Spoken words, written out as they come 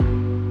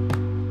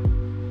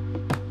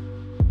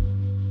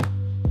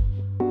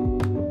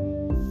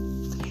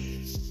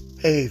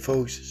Hey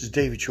folks, this is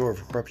David Shore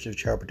for Corruption of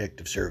Child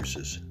Protective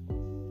Services.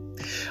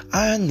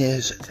 On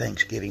this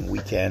Thanksgiving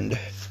weekend,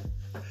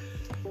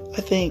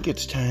 I think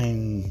it's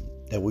time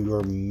that we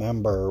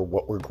remember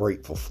what we're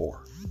grateful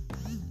for.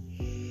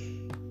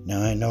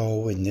 Now I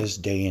know in this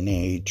day and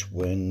age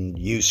when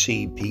you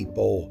see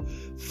people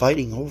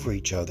fighting over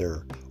each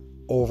other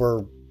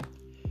over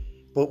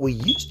what we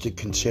used to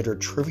consider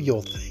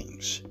trivial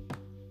things,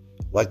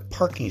 like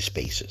parking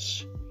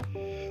spaces,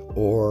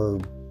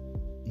 or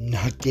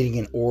not getting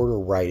an order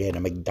right at a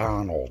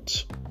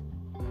McDonald's.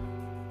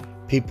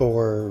 People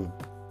are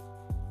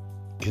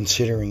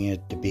considering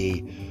it to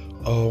be,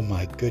 oh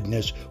my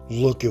goodness,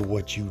 look at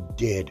what you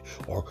did,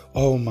 or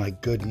oh my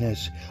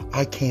goodness,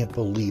 I can't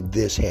believe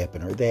this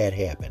happened or that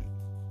happened.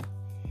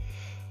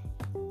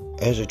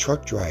 As a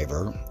truck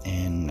driver,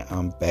 and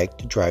I'm back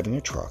to driving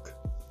a truck,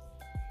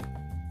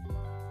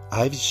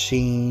 I've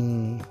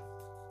seen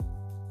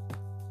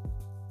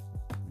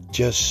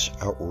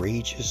just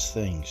outrageous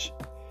things.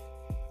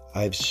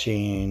 I've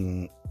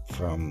seen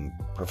from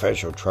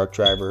professional truck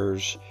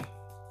drivers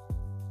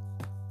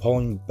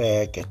pulling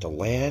back at the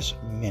last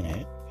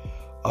minute,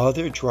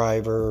 other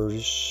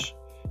drivers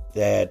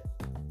that,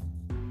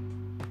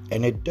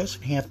 and it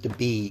doesn't have to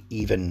be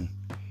even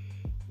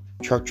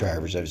truck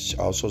drivers, I've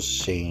also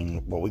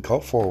seen what we call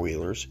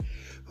four-wheelers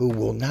who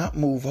will not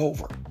move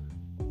over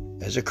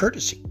as a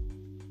courtesy.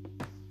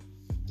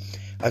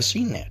 I've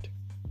seen that.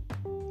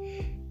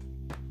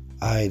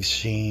 I've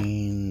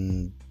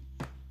seen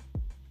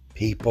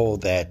people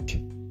that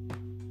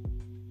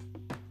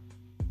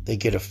they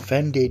get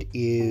offended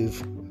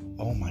if,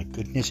 oh my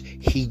goodness,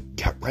 he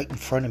got right in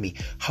front of me.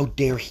 How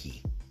dare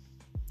he?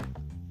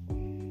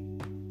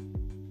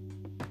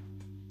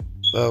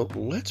 Well,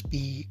 let's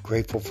be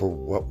grateful for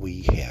what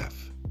we have.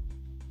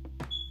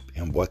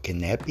 And what can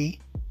that be?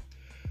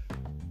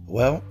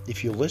 Well,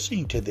 if you're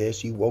listening to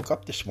this, you woke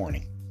up this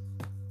morning.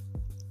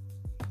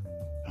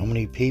 How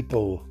many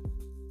people,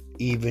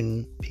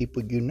 even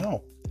people you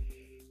know,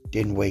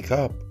 didn't wake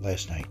up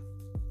last night?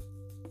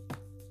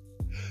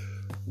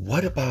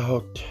 What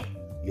about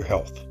your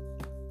health?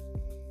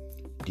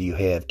 Do you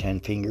have 10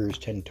 fingers,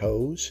 10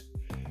 toes?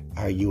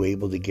 Are you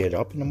able to get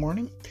up in the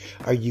morning?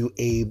 Are you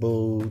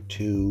able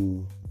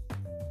to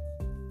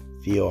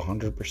feel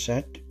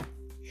 100%?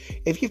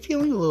 If you're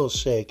feeling a little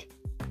sick,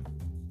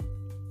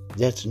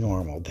 that's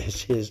normal.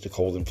 This is the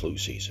cold and flu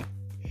season.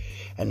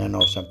 And I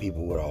know some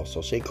people would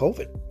also say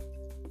COVID.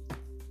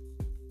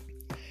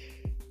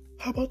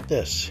 How about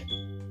this?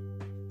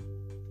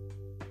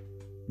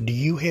 Do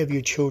you have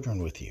your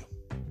children with you?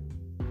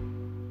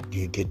 Do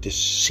you get to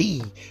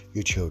see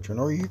your children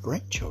or your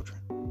grandchildren?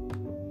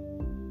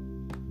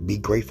 Be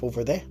grateful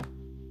for that.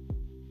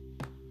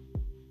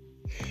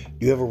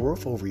 Do you have a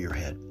roof over your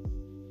head,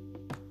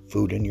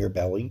 food in your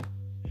belly,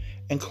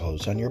 and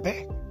clothes on your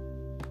back?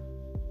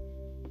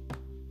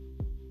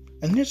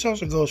 And this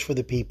also goes for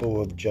the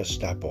people of Just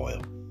Stop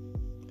Oil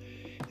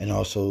and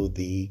also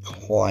the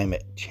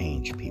climate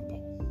change people.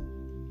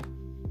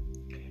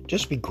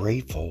 Just be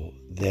grateful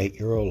that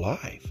you're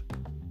alive.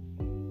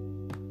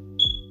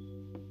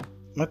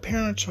 My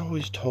parents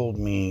always told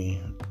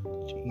me,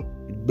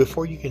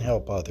 before you can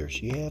help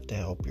others, you have to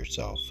help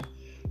yourself.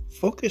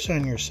 Focus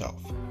on yourself.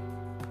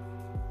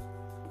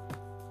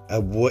 I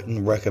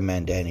wouldn't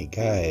recommend any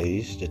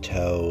guys to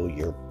tell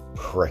your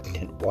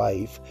pregnant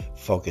wife,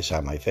 focus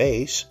on my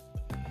face.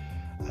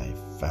 I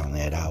found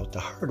that out the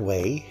hard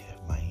way.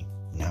 My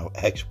now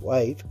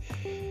ex-wife,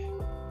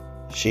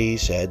 she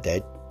said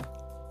that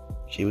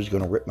she was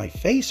going to rip my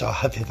face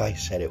off if I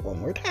said it one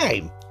more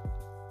time.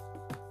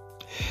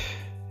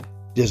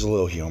 There's a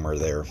little humor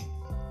there.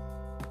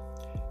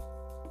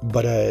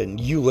 But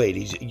you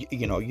ladies,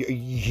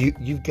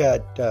 you've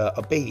got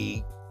a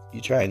baby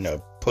you're trying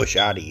to push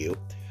out of you.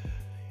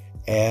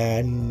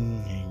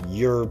 And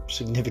your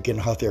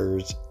significant other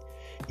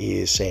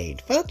is saying,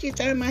 focus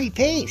on my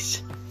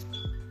face.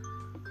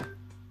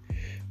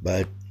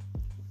 But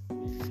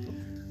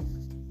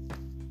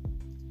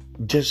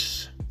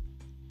just,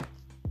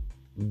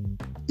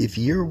 if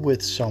you're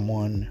with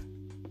someone,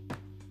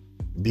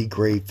 be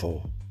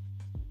grateful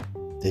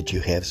that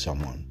you have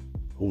someone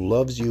who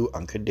loves you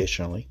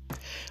unconditionally.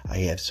 I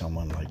have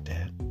someone like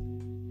that.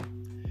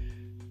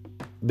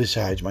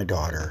 Besides my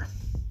daughter,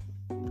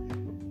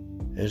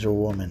 there's a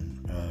woman,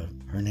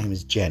 her name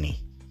is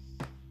Jenny.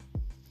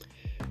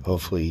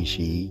 Hopefully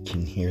she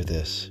can hear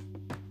this.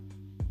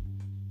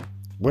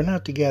 We're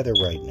not together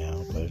right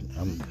now, but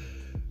I'm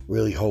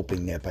really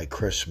hoping that by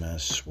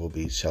Christmas we'll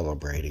be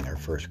celebrating our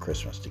first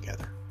Christmas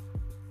together.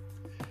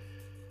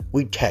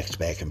 We text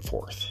back and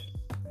forth.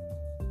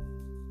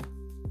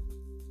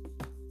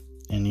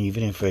 And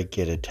even if I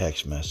get a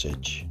text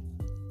message,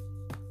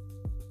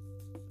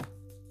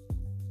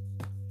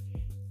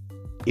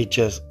 it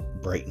just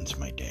brightens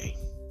my day.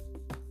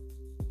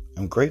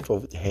 I'm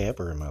grateful to have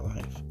her in my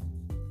life.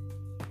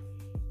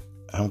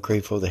 I'm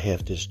grateful to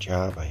have this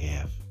job I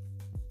have.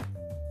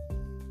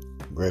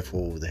 I'm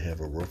grateful to have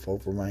a roof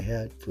over my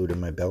head, food in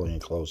my belly,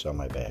 and clothes on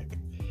my back.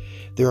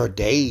 There are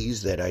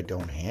days that I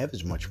don't have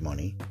as much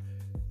money,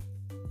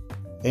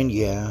 And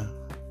yeah,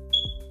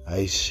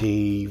 I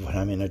see when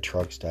I'm in a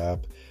truck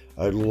stop,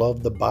 I'd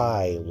love to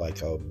buy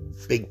like a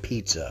big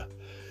pizza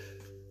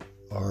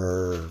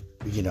or,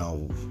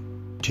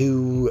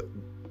 2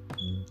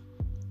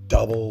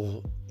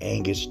 double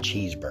Angus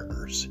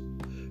cheeseburgers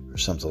or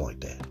something like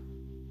that.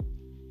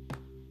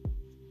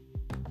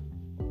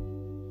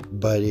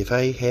 But if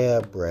I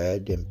have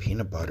bread and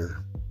peanut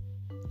butter,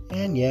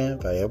 and yeah,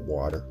 if I have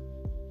water,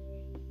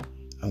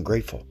 I'm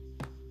grateful.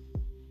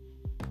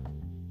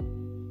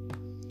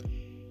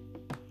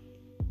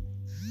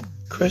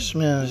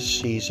 Christmas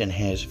season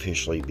has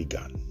officially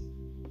begun.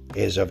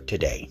 As of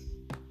today,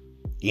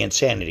 the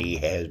insanity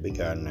has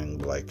begun on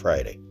Black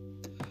Friday.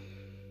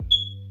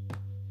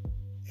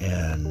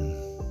 And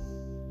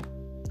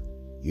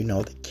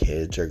the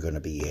kids are going to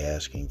be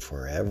asking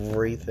for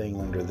everything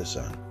under the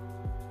sun.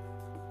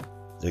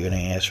 They're going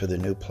to ask for the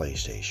new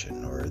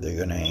PlayStation, or they're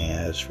going to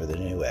ask for the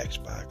new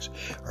Xbox,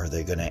 or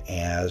they're going to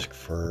ask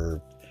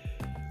for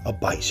a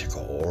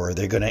bicycle, or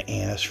they're going to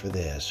ask for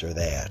this or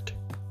that.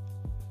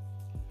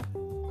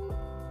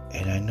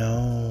 And I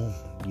know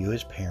you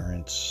as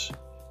parents,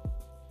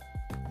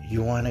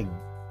 you want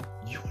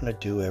to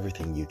do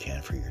everything you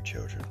can for your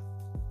children.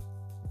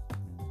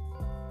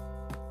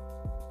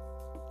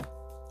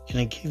 Can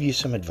I give you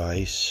some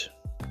advice?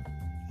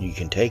 You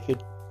can take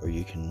it or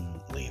you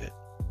can leave it.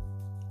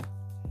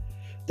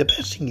 The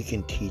best thing you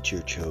can teach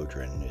your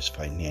children is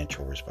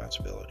financial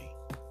responsibility.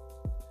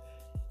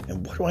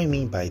 And what do I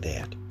mean by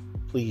that?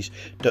 Please,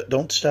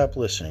 don't stop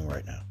listening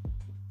right now.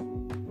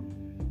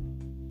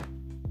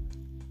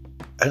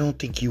 I don't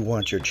think you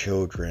want your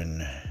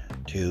children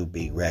to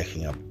be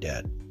racking up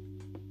debt.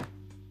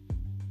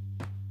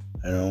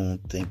 I don't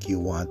think you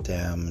want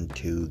them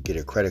to get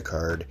a credit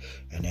card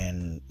and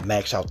then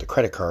max out the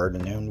credit card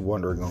and then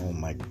wondering, oh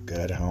my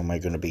God, how am I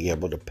going to be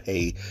able to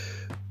pay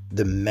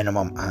the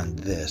minimum on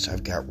this?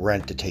 I've got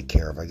rent to take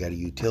care of. I got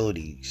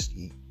utilities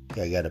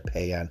I got to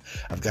pay on.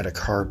 I've got a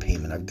car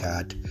payment. I've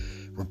got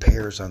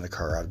repairs on the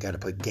car. I've got to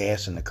put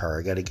gas in the car.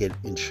 I got to get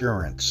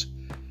insurance.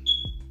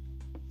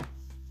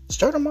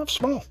 Start them off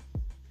small.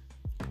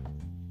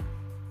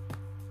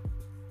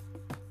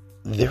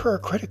 There are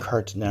credit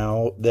cards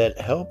now that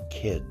help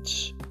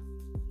kids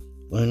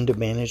learn to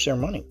manage their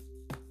money.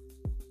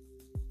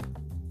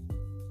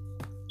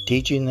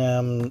 Teaching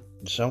them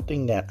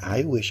something that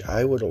I wish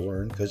I would have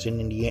learned, because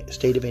in the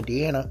state of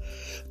Indiana,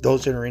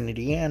 those that are in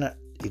Indiana,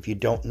 if you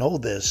don't know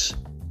this,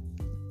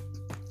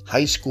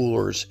 high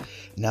schoolers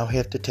now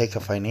have to take a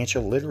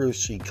financial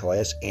literacy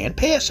class and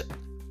pass it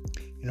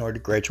in order to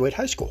graduate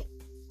high school.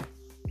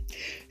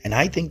 And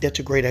I think that's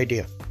a great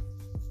idea.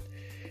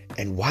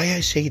 And why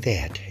I say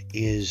that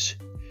is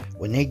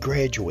when they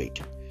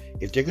graduate,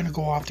 if they're going to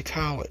go off to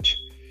college,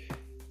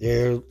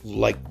 they're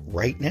like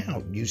right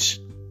now,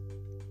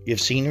 if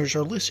seniors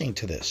are listening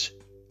to this,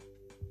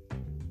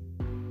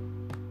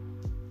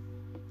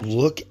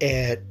 look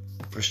at,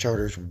 for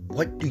starters,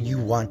 what do you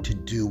want to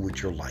do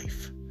with your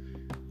life?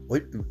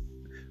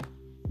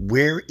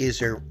 Where is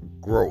there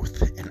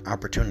growth and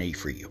opportunity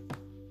for you?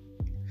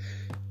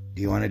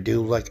 Do you want to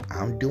do like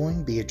I'm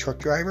doing, be a truck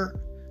driver?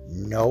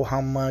 Know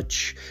how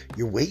much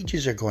your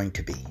wages are going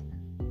to be.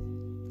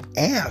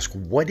 Ask,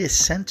 what is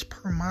cents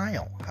per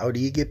mile? How do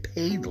you get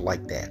paid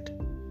like that?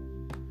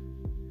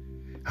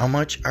 How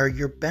much are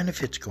your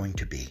benefits going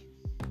to be?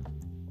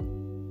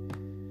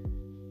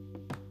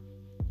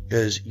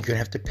 Because you're going to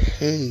have to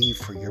pay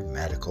for your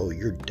medical,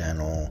 your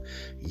dental,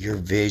 your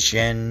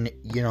vision,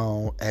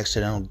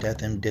 accidental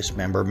death and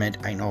dismemberment.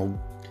 I know,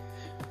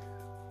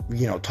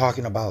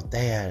 talking about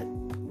that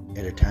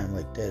at a time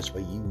like this,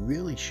 but you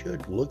really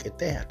should look at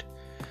that.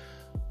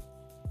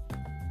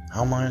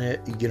 How much,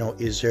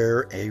 is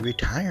there a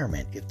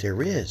retirement? If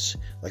there is,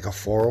 like a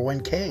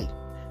 401k,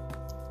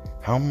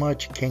 how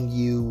much can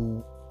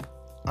you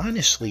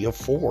honestly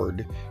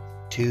afford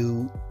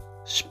to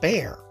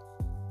spare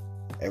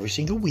every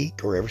single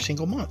week or every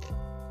single month?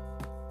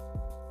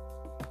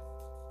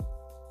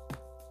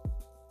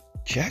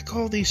 Check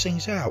all these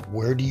things out.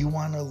 Where do you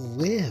want to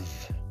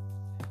live?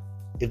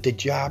 If the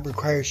job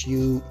requires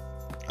you,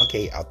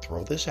 okay, I'll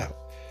throw this out.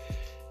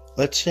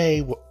 Let's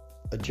say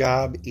a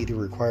job either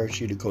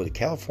requires you to go to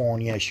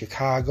California,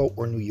 Chicago,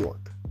 or New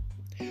York.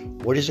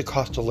 What is the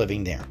cost of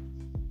living there?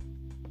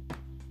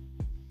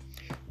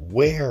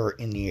 Where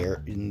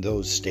in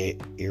those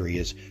state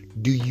areas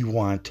do you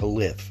want to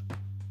live?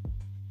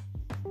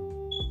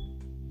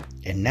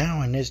 And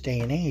now in this day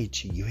and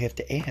age, you have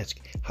to ask,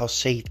 how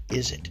safe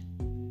is it?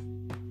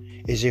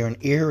 Is there an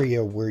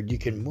area where you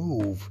can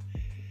move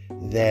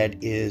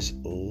that is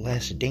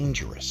less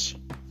dangerous?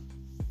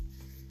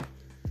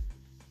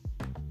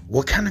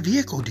 What kind of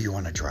vehicle do you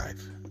want to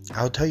drive?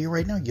 I'll tell you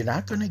right now, you're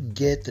not going to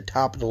get the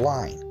top of the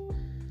line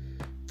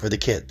for the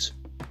kids.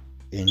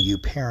 And you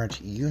parents,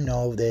 you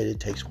know that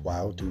it takes a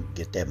while to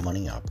get that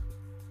money up.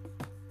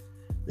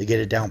 They get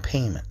a down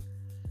payment.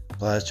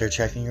 Plus, they're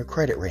checking your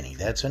credit rating.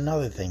 That's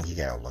another thing you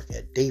got to look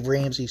at. Dave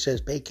Ramsey says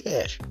pay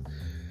cash.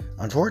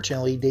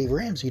 Unfortunately, Dave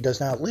Ramsey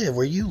does not live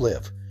where you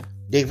live.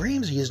 Dave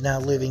Ramsey is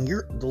not living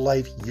the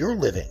life you're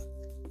living.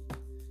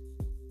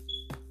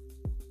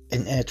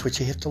 And that's what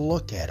you have to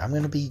look at. I'm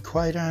going to be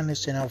quite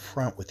honest and out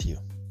front with you.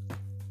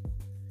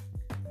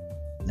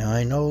 Now,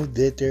 I know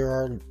that there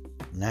are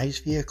nice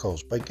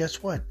vehicles, but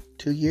guess what?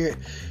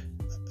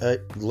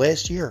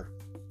 Last year,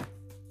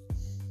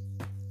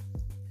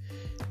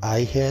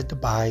 I had to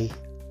buy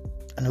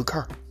a new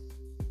car.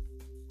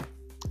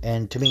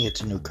 And to me,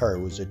 it's a new car. It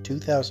was a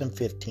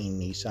 2015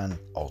 Nissan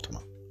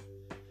Altima.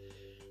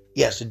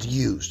 Yes, it's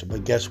used,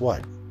 but guess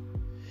what?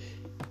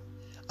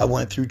 I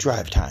went through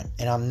Drive Time,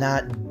 and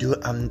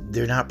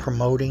they're not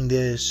promoting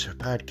this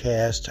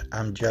podcast.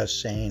 I'm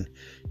just saying,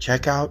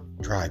 check out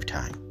Drive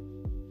Time.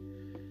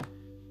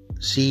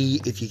 See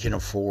if you can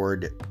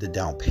afford the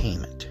down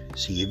payment.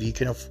 See if you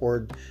can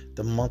afford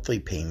the monthly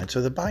payments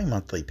or the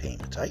bi-monthly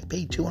payments. I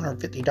paid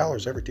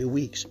 $250 every 2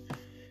 weeks.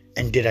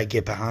 And did I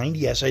get behind?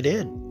 Yes, I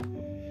did.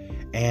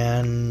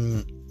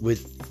 And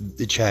with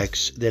the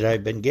checks that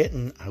I've been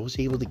getting, I was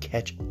able to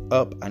catch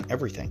up on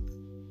everything.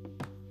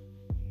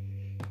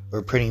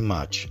 Or pretty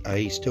much.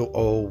 I still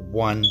owe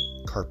one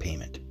car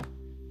payment.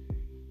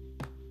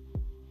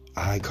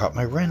 I got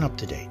my rent up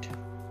to date,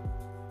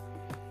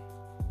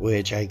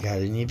 which I got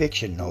an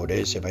eviction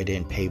notice if I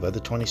didn't pay by the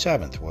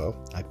 27th. Well,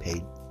 I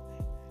paid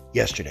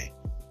yesterday.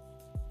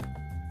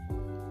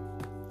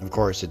 Of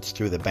course, it's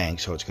through the bank,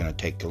 so it's going to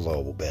take a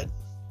little bit.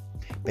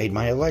 Paid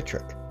my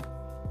electric.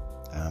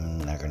 I'm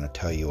not going to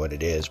tell you what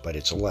it is, but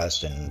it's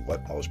less than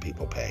what most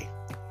people pay.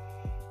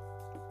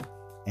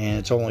 And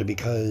it's only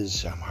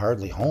because I'm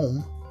hardly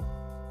home.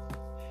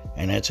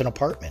 And it's an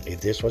apartment.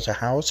 If this was a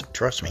house,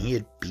 trust me,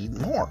 it'd be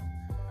more.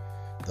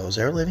 Those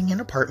that are living in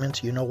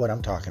apartments, you know what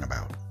I'm talking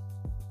about.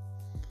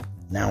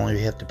 Not only do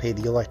you have to pay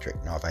the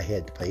electric. Now, if I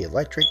had to pay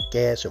electric,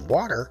 gas, and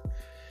water,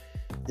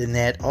 then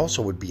that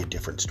also would be a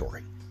different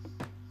story.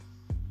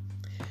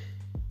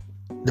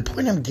 The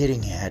point I'm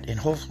getting at, and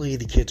hopefully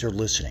the kids are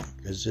listening,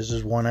 because this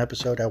is one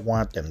episode I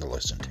want them to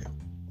listen to.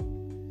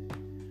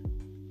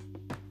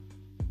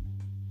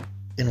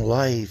 In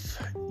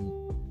life,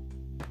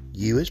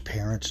 you as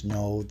parents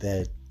know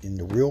that in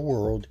the real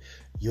world,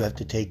 you have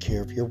to take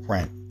care of your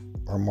rent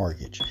or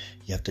mortgage.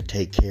 You have to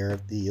take care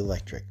of the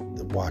electric,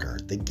 the water,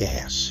 the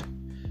gas.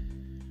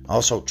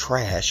 Also,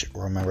 trash,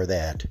 remember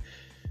that.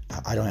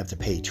 I don't have to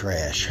pay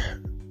trash,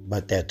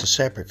 but that's a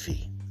separate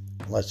fee,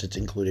 unless it's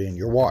included in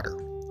your water.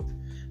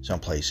 Some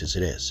places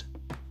it is.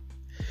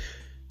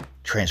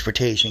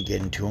 Transportation,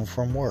 getting to and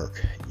from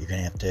work. You're going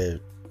to have to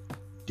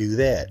do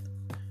that.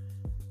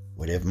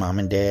 What if mom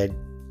and dad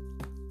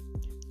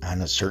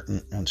on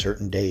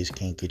certain days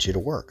can't get you to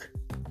work?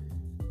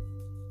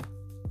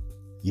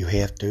 You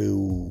have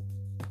to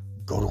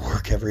go to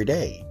work every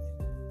day.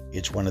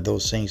 It's one of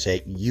those things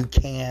that you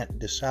can't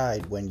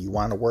decide when you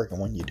want to work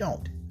and when you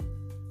don't.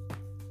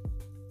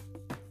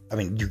 I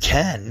mean, you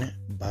can,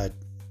 but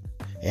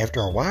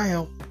after a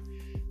while,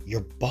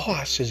 your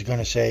boss is going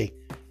to say,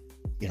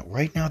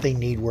 right now they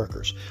need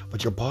workers.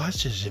 But your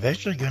boss is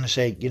eventually going to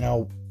say,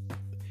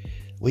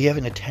 we have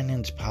an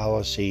attendance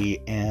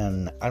policy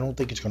and I don't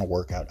think it's going to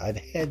work out. I've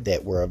had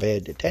that where I've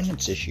had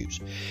attendance issues.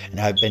 And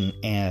I've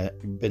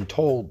been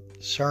told,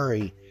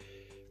 sorry,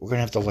 we're going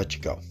to have to let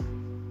you go.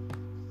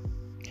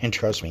 And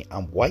trust me,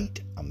 I'm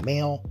white, I'm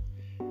male,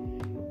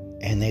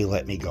 and they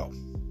let me go.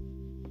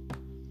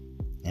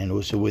 And it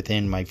was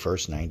within my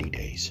first 90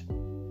 days.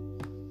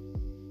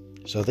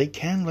 So they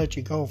can let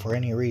you go for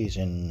any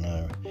reason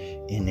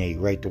in a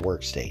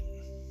right-to-work state.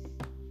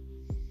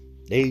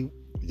 They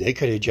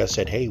could have just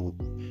said, hey,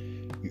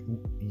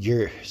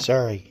 you're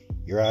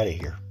out of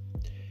here.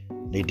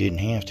 They didn't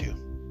have to.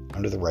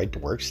 Under the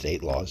right-to-work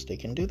state laws, they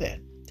can do that.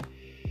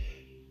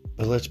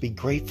 But let's be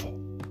grateful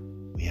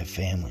we have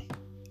family.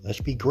 Let's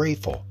be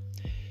grateful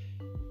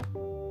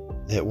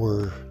that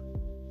we're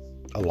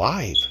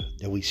alive,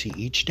 that we see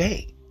each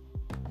day.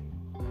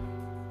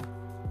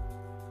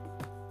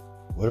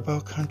 What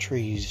about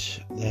countries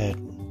that,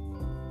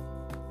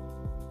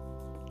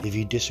 if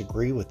you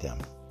disagree with them,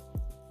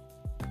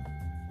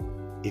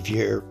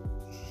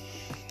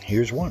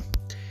 here's one.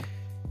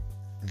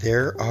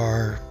 There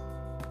are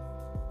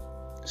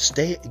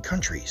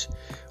countries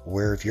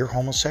where if you're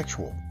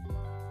homosexual,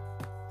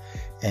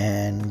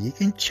 and you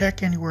can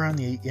check anywhere on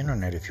the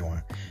internet if you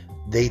want,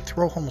 they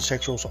throw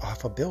homosexuals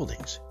off of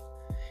buildings.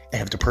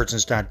 And if the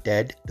person's not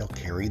dead, they'll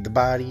carry the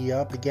body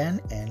up again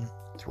and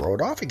throw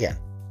it off again.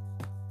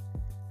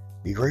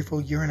 Be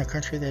grateful you're in a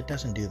country that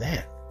doesn't do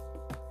that.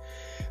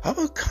 How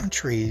about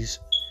countries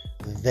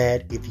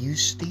that if you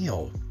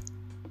steal,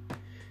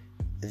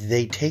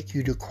 they take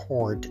you to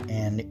court?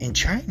 And in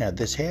China,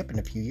 this happened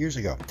a few years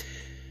ago.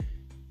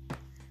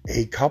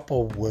 A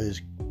couple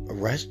was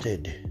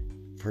arrested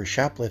for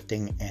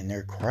shoplifting, and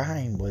their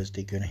crime was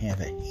they're going to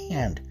have a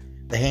hand.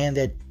 The hand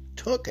that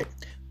took it,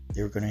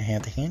 they were going to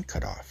have the hand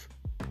cut off.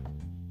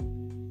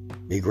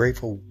 Be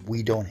grateful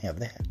we don't have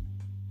that.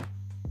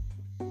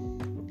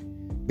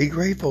 Be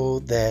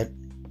grateful that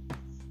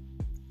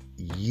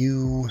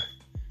you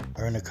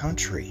are in a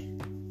country,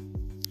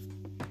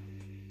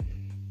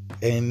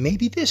 and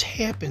maybe this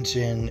happens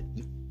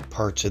in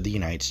parts of the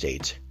United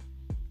States,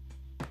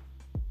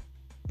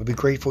 But be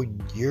grateful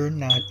you're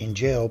not in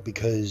jail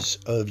because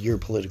of your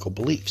political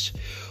beliefs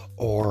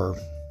or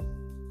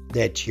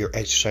that you're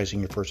exercising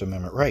your First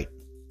Amendment right.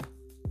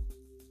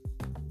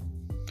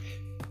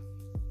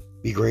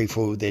 Be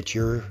grateful that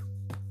you're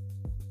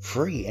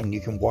free and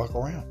you can walk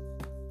around,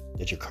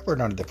 that you're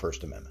covered under the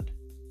First Amendment.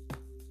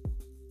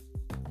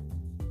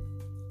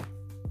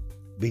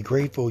 Be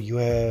grateful you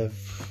have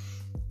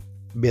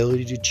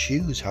ability to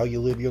choose how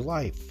you live your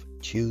life,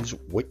 choose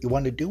what you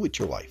want to do with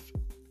your life.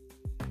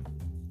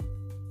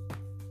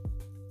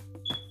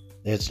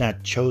 That's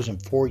not chosen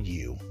for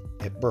you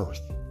at birth.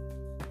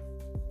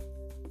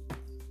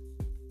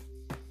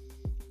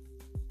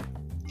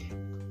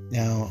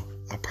 Now,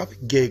 I'll probably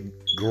get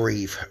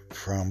grief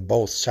from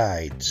both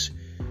sides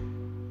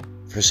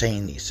for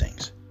saying these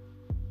things.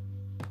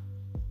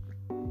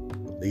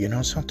 But you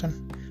know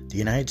something? The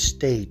United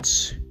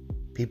States,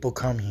 people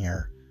come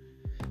here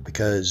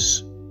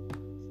because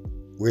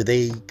where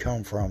they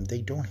come from,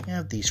 they don't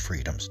have these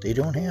freedoms. They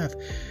don't have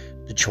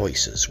the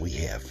choices we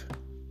have.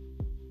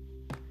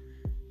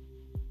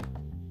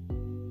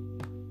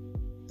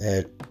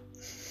 That,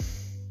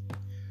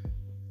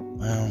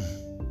 well,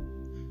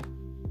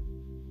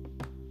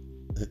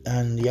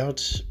 on the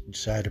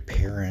outside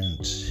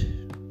appearance,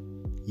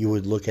 you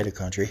would look at a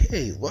country,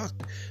 hey, look,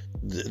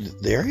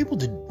 they're able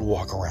to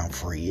walk around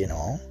free, you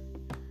know.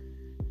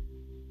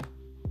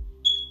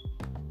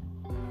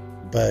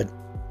 But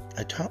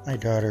I taught my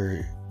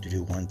daughter to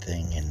do one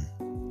thing,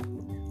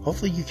 and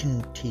hopefully you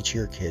can teach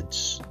your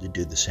kids to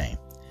do the same.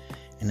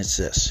 And it's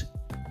this.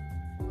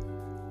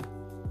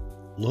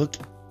 Look,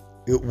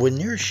 when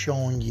they're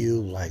showing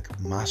you like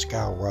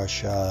Moscow,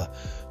 Russia,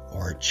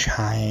 or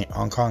China,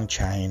 Hong Kong,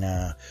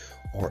 China,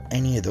 or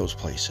any of those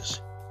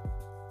places,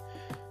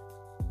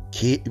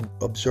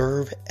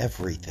 observe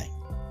everything.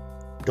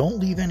 Don't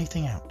leave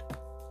anything out.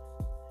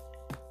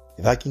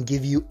 If I can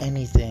give you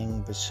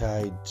anything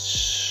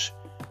besides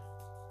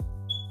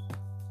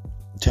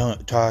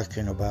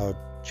talking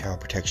about Child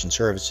Protection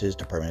Services,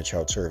 Department of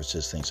Child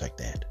Services, things like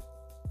that,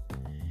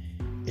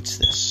 it's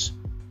this.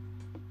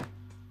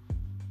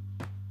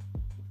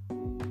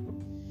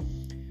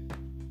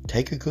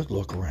 Take a good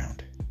look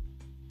around.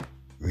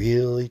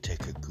 Really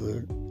take a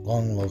good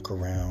long look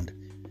around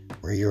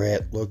where you're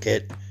at. Look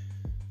at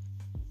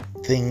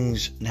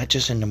things not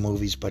just in the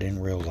movies but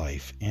in real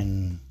life,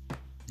 in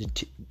the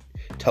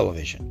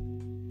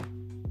television,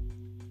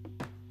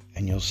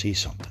 and you'll see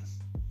something.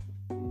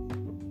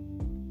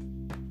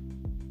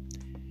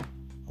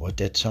 What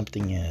that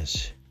something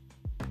is,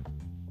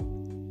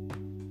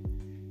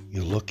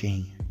 you're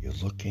looking,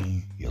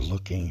 and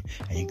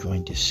you're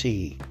going to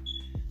see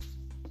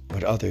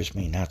what others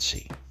may not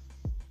see.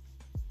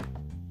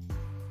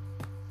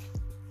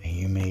 And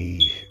you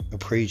may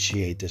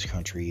appreciate this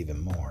country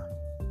even more.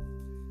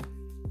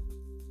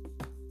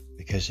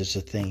 Because it's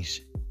the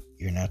things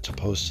you're not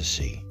supposed to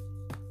see.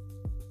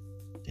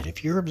 That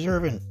if you're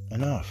observant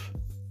enough,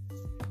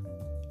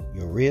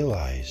 you'll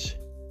realize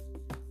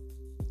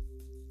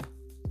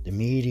the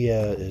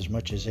media, as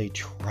much as they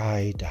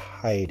try to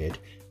hide it,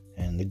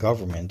 and the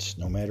governments,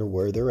 no matter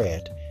where they're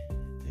at,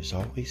 there's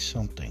always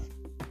something.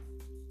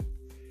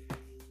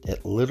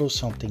 That little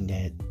something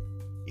that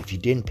if you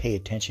didn't pay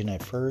attention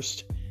at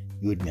first,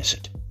 you would miss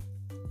it.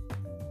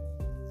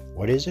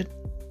 What is it?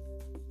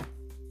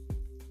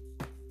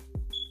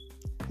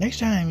 Next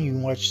time you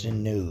watch the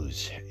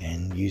news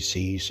and you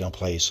see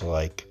someplace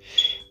like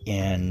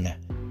in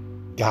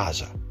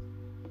Gaza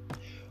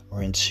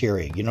or in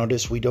Syria, you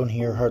notice we don't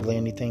hear hardly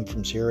anything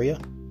from Syria?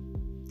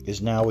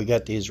 Because now we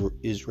got the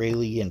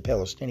Israeli and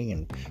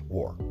Palestinian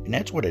war, and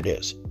that's what it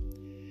is.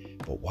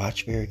 But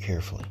watch very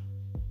carefully.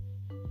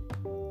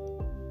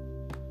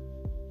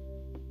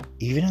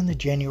 Even on the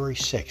January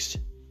 6th,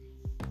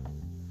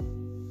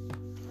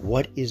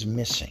 what is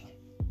missing?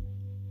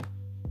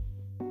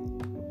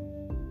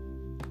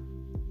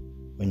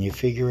 When you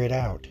figure it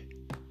out,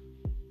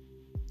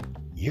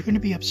 you're going to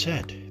be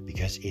upset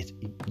because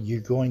you're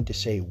going to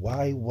say,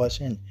 why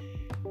wasn't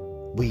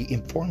we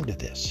informed of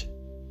this?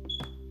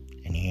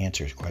 And the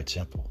answer is quite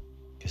simple,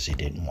 because they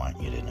didn't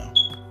want you to know.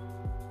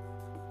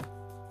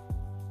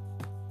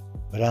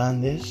 But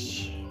on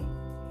this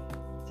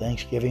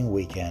Thanksgiving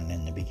weekend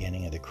and the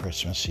beginning of the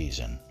Christmas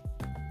season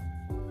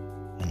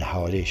and the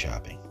holiday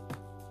shopping,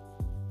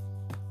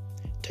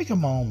 take a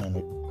moment,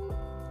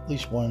 at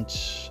least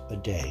once a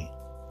day,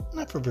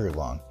 not for very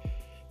long,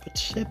 but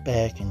sit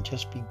back and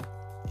just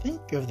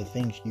think of the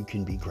things you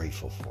can be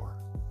grateful for,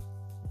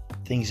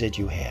 things that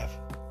you have.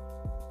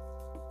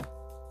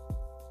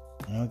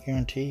 And I'll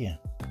guarantee you,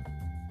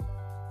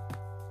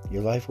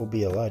 your life will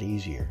be a lot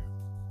easier.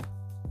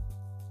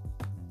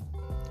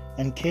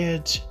 And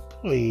kids,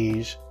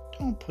 please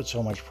don't put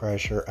so much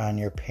pressure on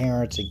your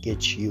parents to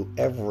get you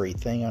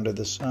everything under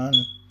the sun.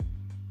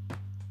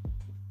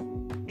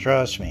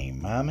 Trust me,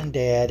 mom and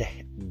dad,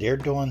 they're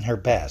doing their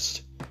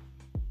best.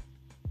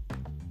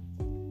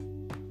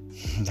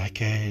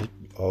 Like I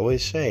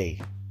always say,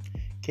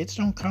 kids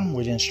don't come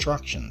with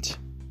instructions.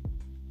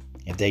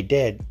 If they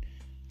did,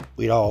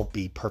 we'd all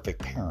be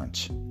perfect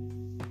parents.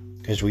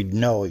 because we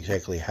know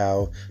exactly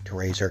how to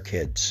raise our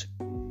kids.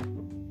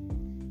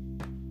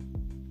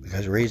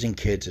 Because raising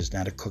kids is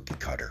not a cookie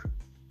cutter.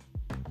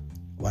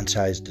 One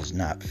size does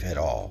not fit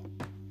all.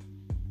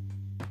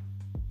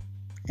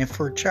 And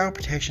for Child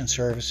Protection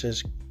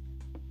Services,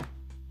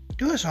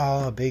 do us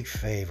all a big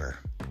favor.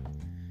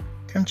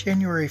 Come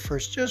January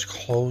 1st, just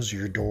close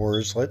your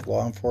doors. Let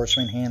law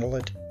enforcement handle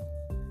it.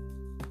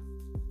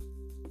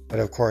 But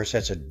of course,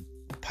 that's a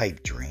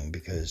pipe dream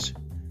because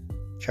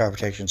Child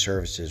Protection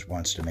Services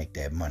wants to make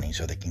that money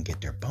so they can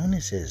get their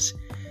bonuses.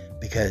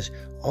 Because,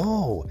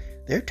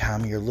 their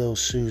Tommy or little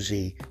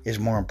Susie is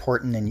more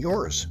important than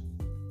yours.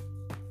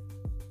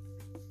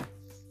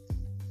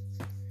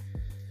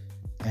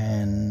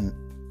 And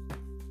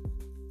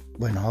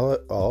when all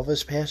of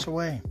us pass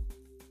away,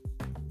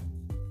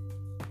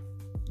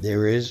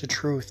 there is a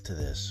truth to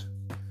this.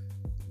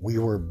 We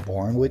were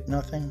born with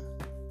nothing.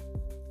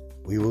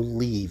 We will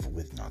leave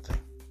with nothing.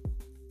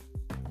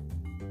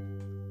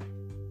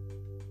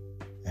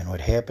 And what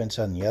happens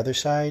on the other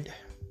side,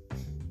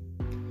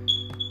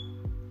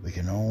 we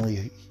can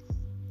only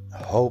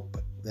hope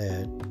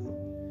that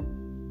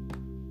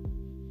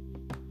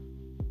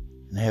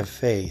and have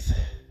faith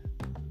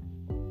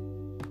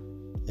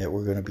that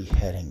we're going to be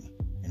heading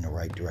in the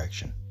right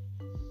direction.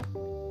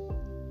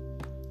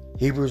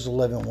 Hebrews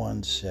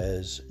 11:1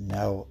 says,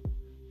 "Now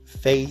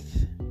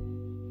faith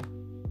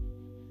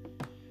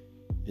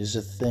is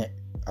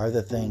are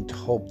the things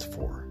hoped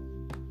for,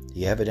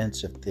 the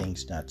evidence of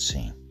things not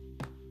seen."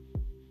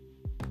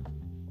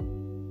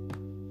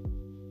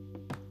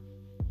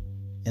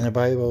 In the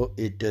Bible,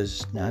 it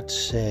does not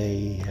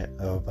say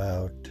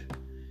about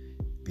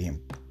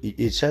being,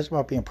 it says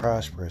about being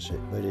prosperous,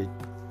 but it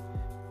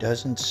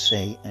doesn't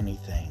say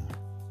anything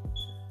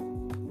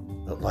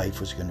that life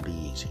was going to be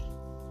easy.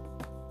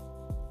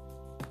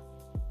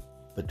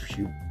 But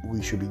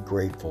we should be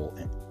grateful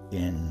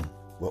in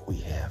what we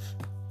have.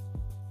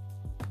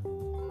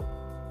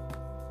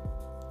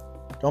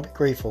 Don't be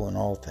grateful in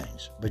all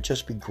things, but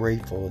just be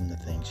grateful in the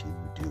things you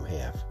do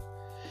have.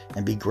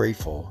 And be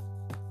grateful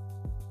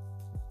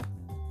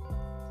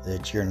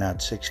that you're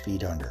not 6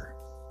 feet under.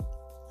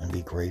 And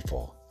be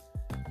grateful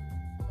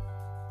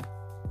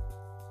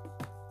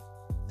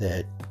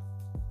that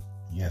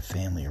you have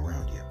family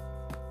around you.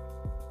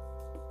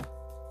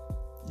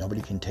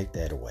 Nobody can take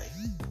that away.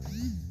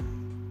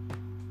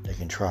 They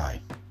can try.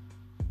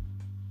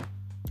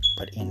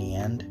 But in the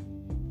end,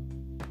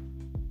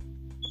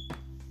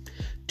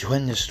 to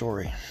end this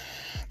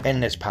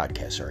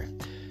podcast,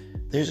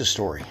 there's a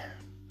story.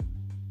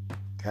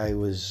 Guy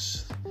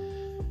was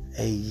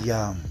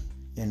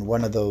in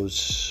one of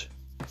those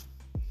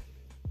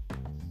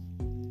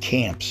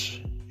camps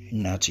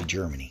in Nazi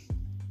Germany.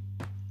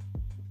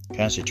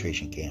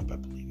 Concentration camp, I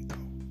believe it's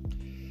called.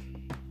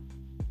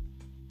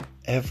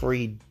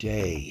 Every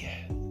day,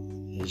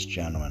 this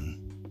gentleman,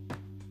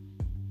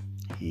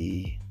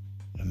 he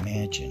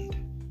imagined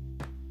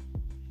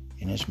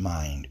in his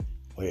mind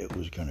what it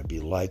was going to be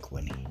like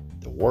when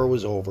the war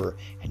was over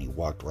and he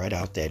walked right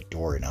out that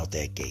door and out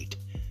that gate.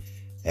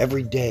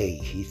 Every day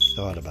he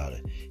thought about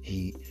it.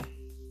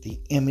 The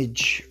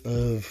image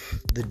of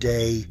the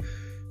day,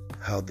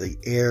 how the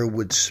air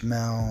would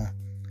smell,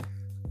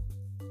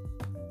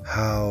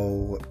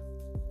 how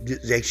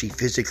actually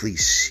physically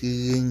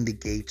seeing the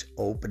gates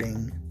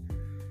opening,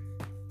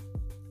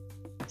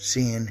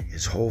 seeing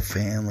his whole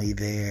family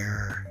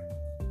there.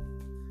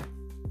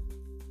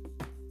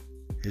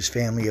 His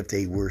family, if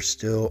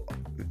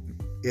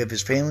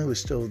his family was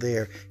still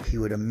there, he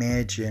would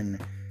imagine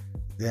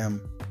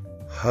them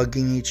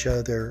hugging each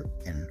other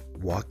and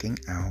walking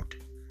out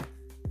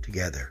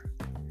together.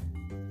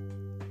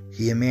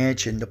 He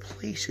imagined the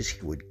places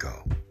he would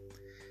go,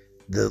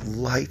 the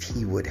life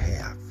he would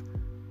have,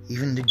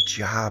 even the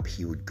job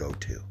he would go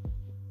to.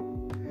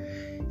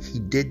 He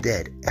did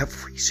that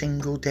every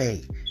single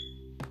day,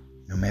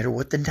 no matter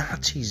what the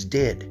Nazis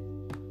did.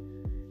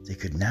 They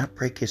could not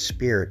break his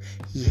spirit.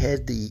 He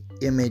had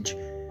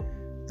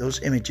those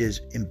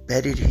images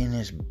embedded in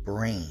his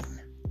brain.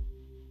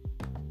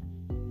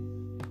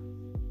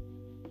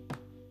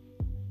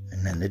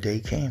 And then the day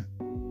came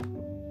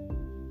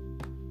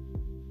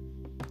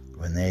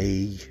when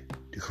they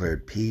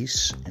declared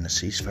peace and a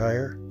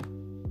ceasefire.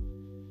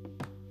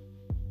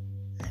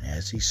 And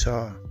as he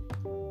saw,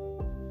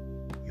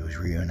 he was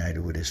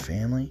reunited with his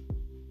family.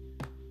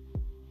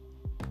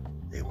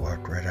 They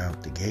walked right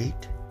out the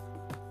gate.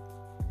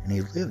 And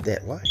he lived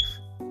that life.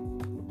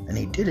 And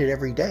he did it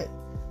every day.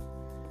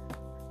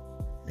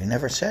 They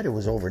never said it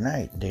was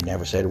overnight. They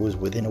never said it was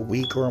within a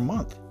week or a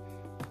month.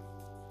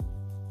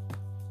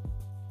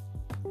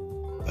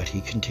 But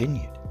he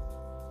continued.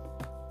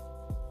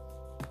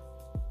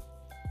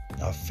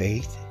 Now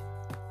faith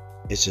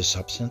is the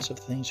substance of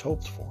things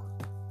hoped for,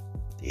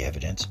 the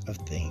evidence of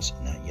things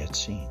not yet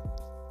seen.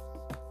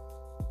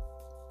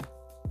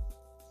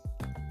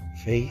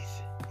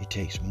 Faith, it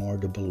takes more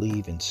to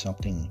believe in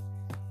something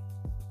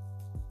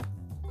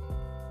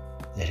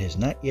that has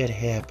not yet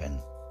happened,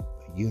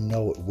 but you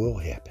know it will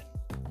happen.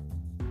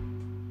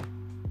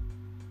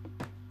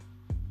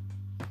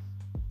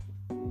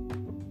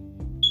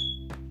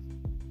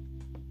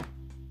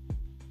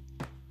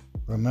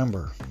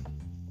 Remember,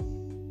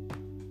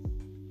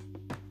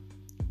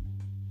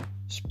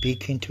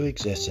 speak into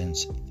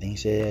existence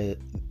things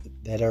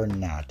that are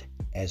not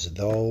as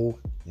though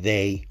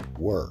they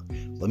were.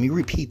 Let me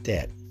repeat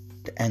that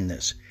to end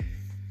this.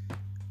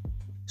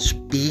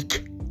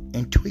 Speak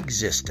into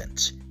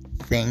existence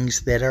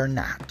things that are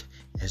not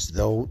as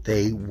though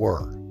they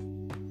were.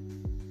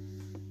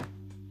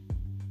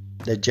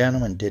 The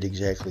gentleman did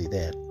exactly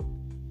that.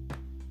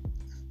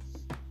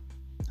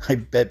 I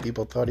bet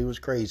people thought he was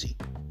crazy.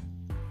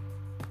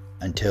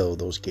 Until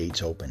those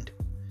gates opened.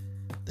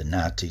 The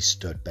Nazis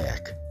stood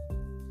back.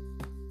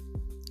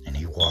 And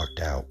he walked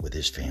out with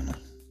his family.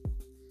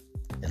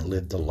 And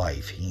lived the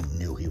life he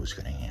knew he was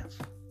going to have.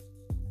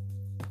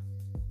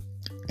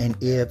 And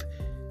if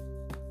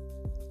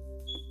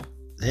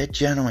that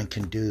gentleman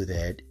can do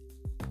that,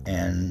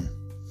 and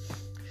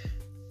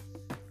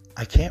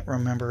I can't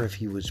remember if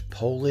he was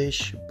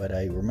Polish, but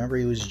I remember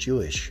he was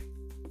Jewish.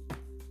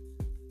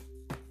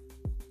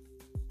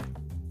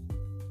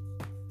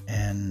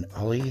 And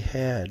all he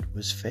had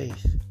was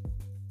faith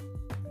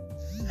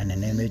and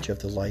an image of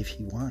the life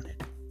he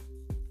wanted.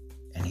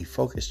 And he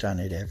focused on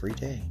it every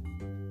day.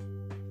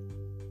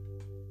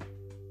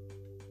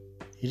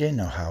 He didn't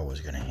know how it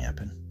was going to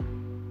happen.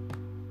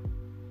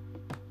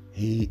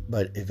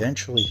 But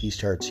eventually he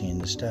started seeing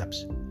the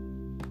steps.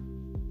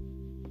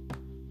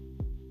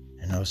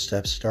 And those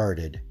steps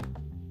started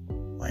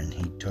when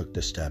he took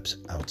the steps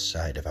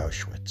outside of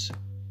Auschwitz.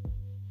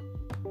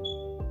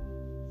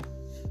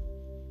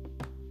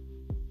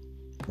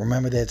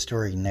 Remember that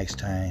story next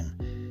time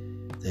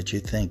that you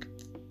think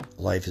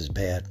life is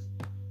bad.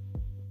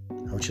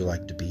 How would you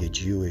like to be a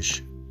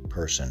Jewish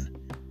person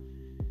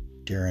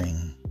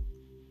during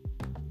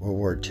World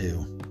War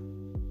II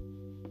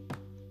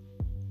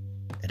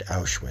at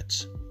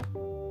Auschwitz?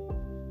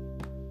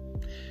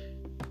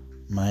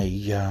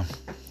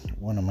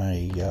 One of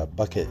my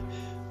bucket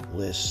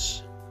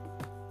lists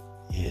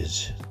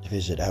is to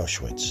visit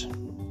Auschwitz.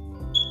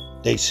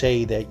 They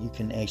say that you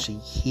can actually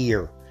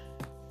hear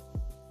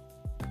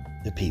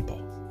the people.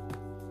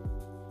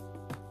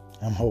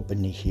 I'm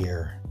hoping to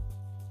hear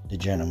the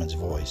gentleman's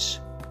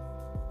voice.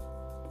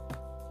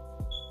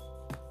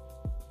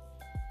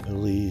 At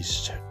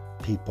least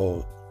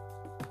people...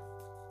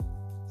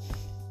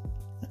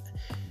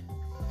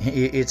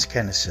 It's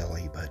kind of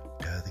silly, but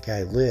the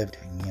guy lived,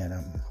 and yet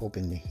I'm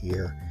hoping to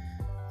hear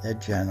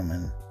that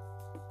gentleman,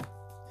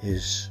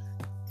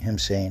 him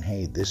saying,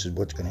 hey, this is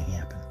what's going to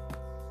happen.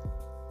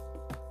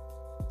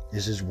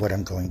 This is what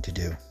I'm going to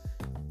do.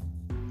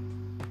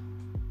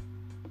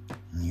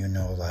 And you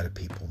know, a lot of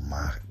people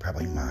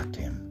probably mocked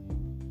him.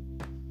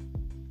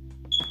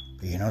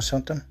 But you know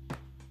something?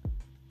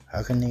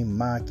 How can they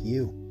mock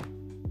you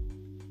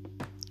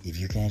if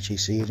you can actually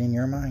see it in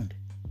your mind?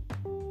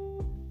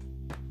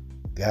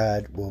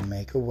 God will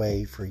make a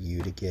way for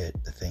you to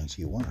get the things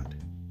you want.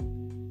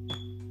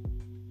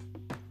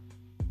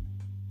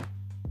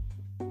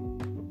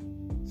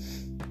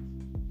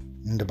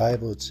 In the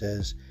Bible it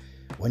says,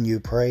 when you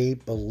pray,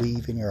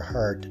 believe in your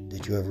heart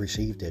that you have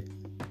received it,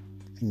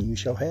 and you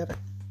shall have it.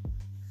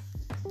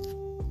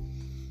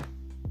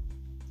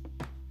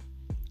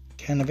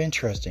 Kind of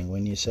interesting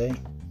when you say,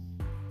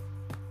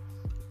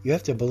 you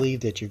have to believe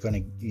that you're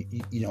going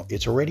to,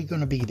 it's already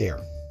going to be there.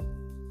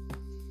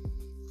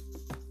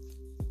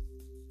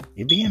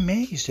 You'd be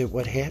amazed at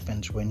what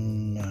happens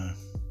when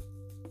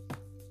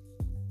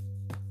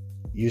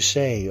you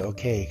say,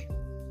 okay,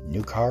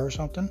 new car or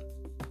something.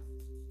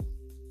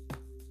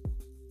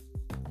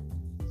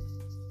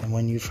 And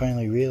when you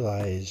finally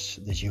realize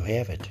that you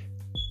have it,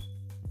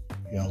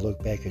 you're going to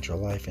look back at your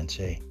life and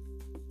say,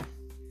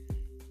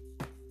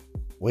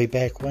 way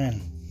back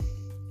when,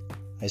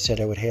 I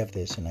said I would have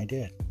this, and I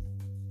did.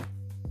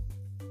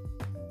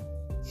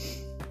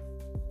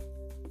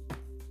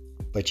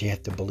 But you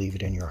have to believe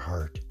it in your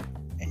heart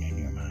and in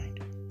your mind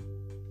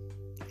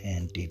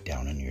and deep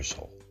down in your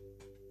soul.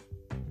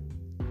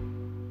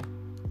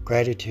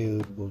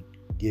 Gratitude will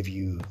give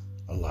you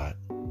a lot.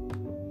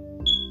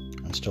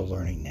 I'm still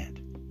learning that.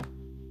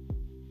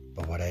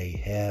 But what I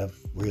have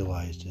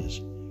realized is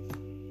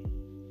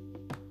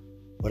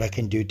what I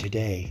can do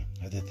today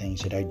are the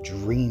things that I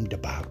dreamed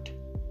about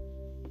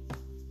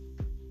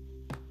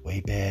way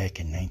back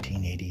in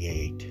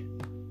 1988.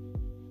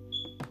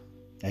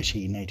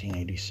 Actually,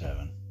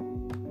 1987.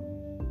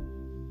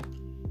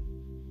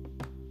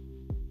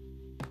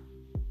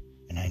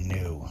 And I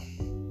knew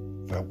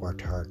if I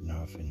worked hard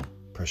enough and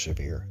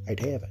persevere,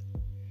 I'd have it.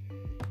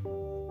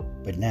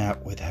 But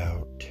not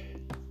without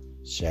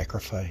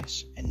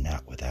sacrifice and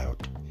not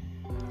without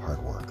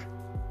hard work.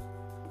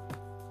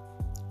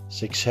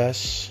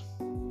 Success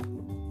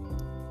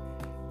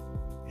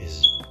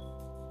is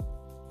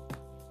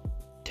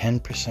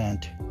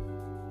 10%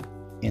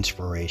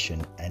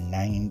 inspiration and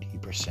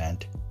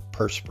 90%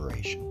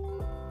 perspiration.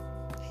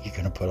 You're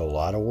going to put a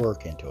lot of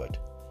work into it.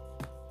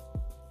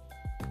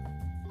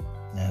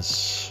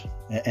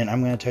 And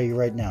I'm going to tell you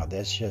right now,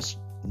 that's just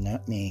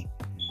not me.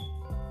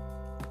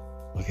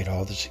 Look at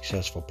all the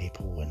successful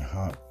people and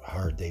how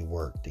hard they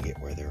work to get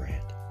where they're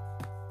at.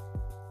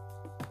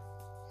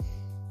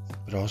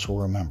 But also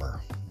remember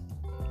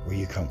where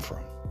you come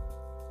from.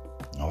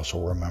 And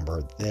also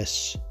remember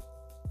this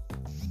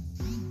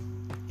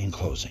in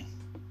closing.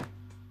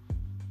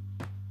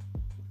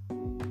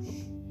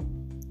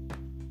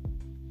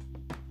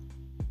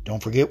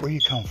 Don't forget where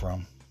you come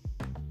from.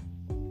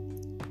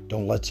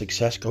 Don't let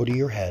success go to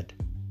your head.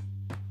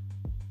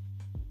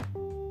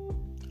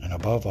 And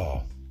above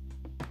all,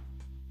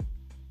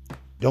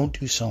 don't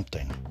do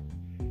something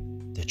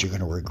that you're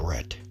going to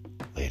regret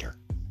later.